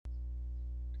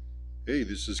Hey,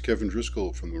 this is Kevin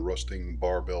Driscoll from the Rusting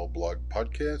Barbell Blog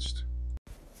Podcast.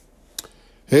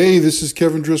 Hey, this is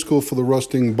Kevin Driscoll for the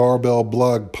Rusting Barbell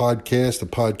Blog Podcast, a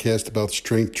podcast about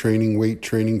strength training, weight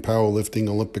training, powerlifting,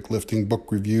 Olympic lifting,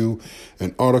 book review,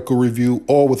 and article review,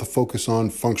 all with a focus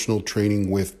on functional training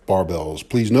with barbells.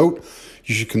 Please note,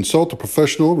 you should consult a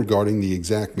professional regarding the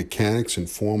exact mechanics and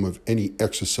form of any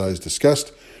exercise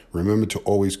discussed. Remember to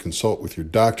always consult with your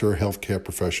doctor, healthcare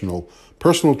professional,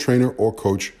 personal trainer, or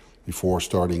coach before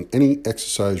starting any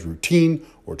exercise routine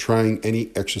or trying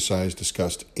any exercise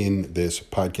discussed in this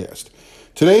podcast.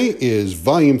 Today is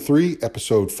Volume 3,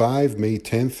 Episode 5, May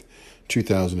 10th,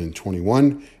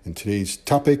 2021, and today's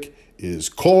topic is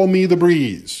Call Me the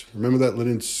Breeze. Remember that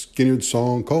Lynyrd Skynyrd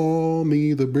song, Call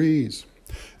Me the Breeze?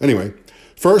 Anyway,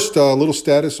 first, a little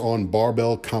status on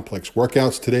barbell complex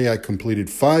workouts. Today I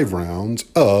completed 5 rounds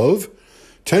of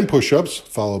 10 push-ups,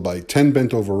 followed by 10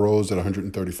 bent over rows at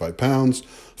 135 pounds,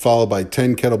 followed by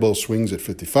 10 kettlebell swings at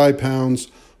 55 pounds,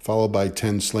 followed by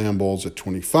 10 slam balls at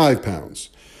 25 pounds.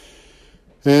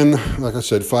 And like I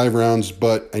said, 5 rounds,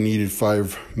 but I needed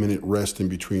 5-minute rest in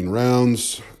between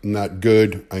rounds. Not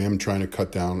good. I am trying to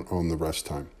cut down on the rest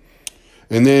time.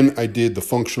 And then I did the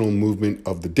functional movement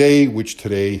of the day, which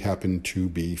today happened to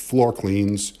be floor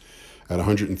cleans at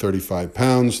 135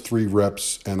 pounds, 3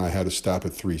 reps, and I had to stop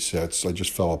at 3 sets. I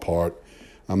just fell apart.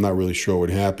 I'm not really sure what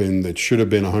happened. It should have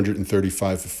been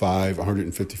 135 for 5,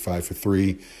 155 for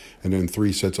 3, and then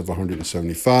 3 sets of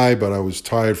 175, but I was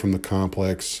tired from the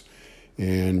complex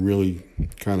and really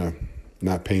kind of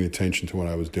not paying attention to what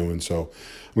I was doing. So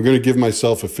I'm going to give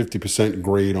myself a 50%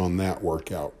 grade on that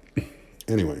workout.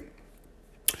 Anyway.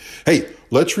 Hey,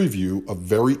 let's review a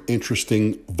very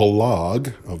interesting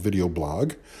vlog, a video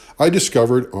blog, I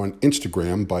discovered on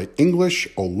Instagram by English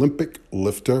Olympic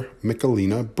lifter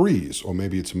Michelina Breeze, or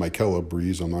maybe it's Michaela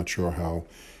Breeze, I'm not sure how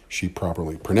she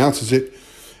properly pronounces it.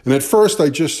 And at first I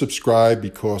just subscribed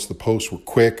because the posts were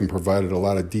quick and provided a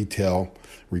lot of detail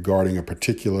regarding a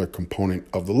particular component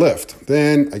of the lift.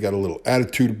 Then I got a little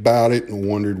attitude about it and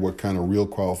wondered what kind of real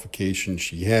qualifications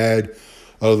she had,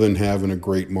 other than having a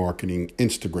great marketing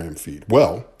Instagram feed.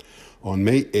 Well, on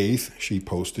May 8th, she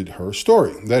posted her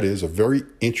story. That is a very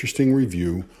interesting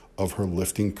review of her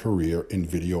lifting career in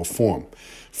video form.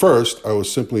 First, I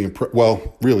was simply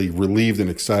really relieved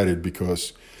and excited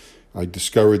because I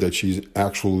discovered that she's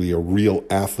actually a real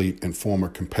athlete and former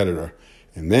competitor.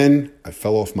 And then I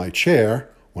fell off my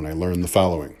chair when I learned the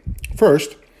following.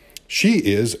 First, she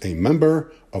is a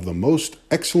member of the Most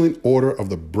Excellent Order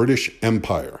of the British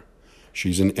Empire.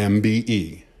 She's an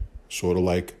MBE, sort of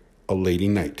like a lady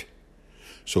knight.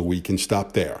 So we can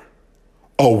stop there.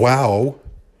 Oh, wow.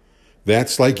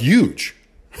 That's like huge.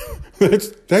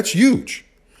 That's huge.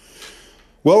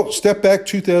 Well, step back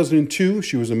 2002,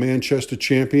 she was a Manchester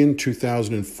champion.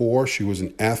 2004, she was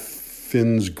an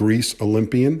Athens, Greece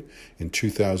Olympian. In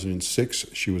 2006,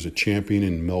 she was a champion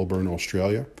in Melbourne,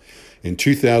 Australia. In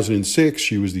 2006,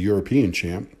 she was the European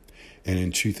champ. And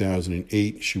in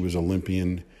 2008, she was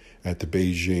Olympian at the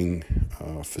Beijing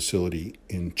facility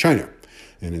in China.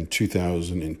 And in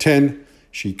 2010,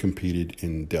 she competed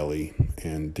in Delhi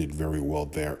and did very well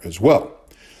there as well.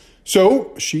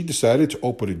 So she decided to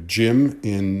open a gym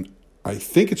in, I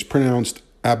think it's pronounced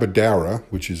Aberdara,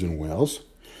 which is in Wales.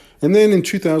 And then in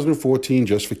 2014,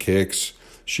 just for kicks,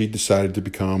 she decided to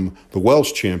become the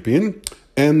Welsh champion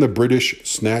and the British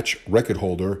snatch record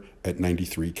holder at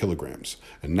 93 kilograms.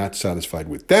 And not satisfied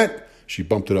with that, she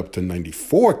bumped it up to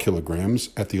 94 kilograms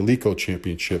at the Alico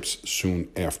Championships soon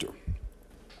after.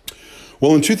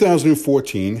 Well, in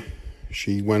 2014,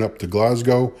 she went up to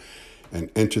Glasgow and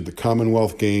entered the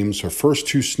Commonwealth Games. Her first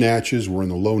 2 snatches were in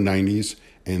the low 90s,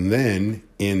 and then,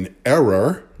 in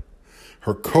error,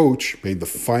 her coach made the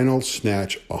final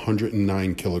snatch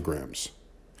 109 kilograms.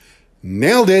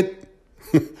 Nailed it!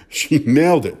 She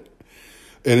nailed it.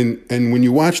 And when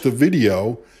you watch the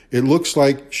video, it looks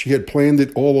like she had planned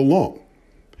it all along.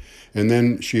 And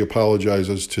then she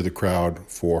apologizes to the crowd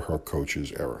for her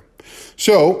coach's error.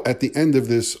 So at the end of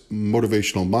this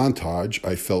motivational montage,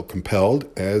 I felt compelled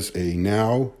as a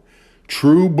now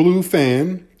true blue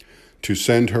fan to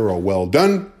send her a well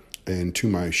done. And to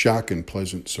my shock and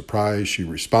pleasant surprise, she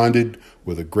responded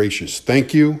with a gracious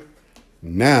thank you.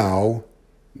 Now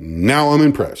I'm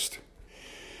impressed.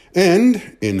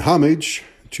 And in homage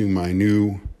to my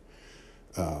new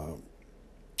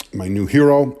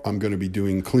hero, I'm going to be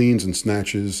doing cleans and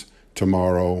snatches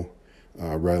tomorrow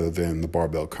rather than the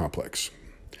barbell complex.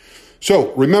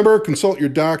 So remember, consult your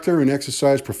doctor and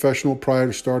exercise professional prior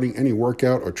to starting any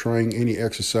workout or trying any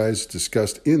exercise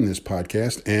discussed in this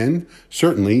podcast. And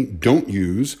certainly don't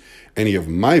use any of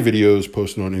my videos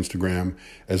posted on Instagram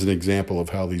as an example of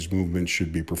how these movements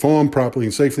should be performed properly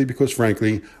and safely, because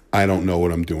frankly, I don't know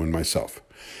what I'm doing myself.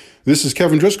 This is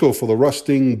Kevin Driscoll for the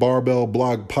Rusting Barbell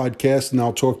Blog Podcast, and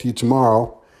I'll talk to you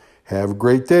tomorrow. Have a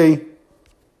great day.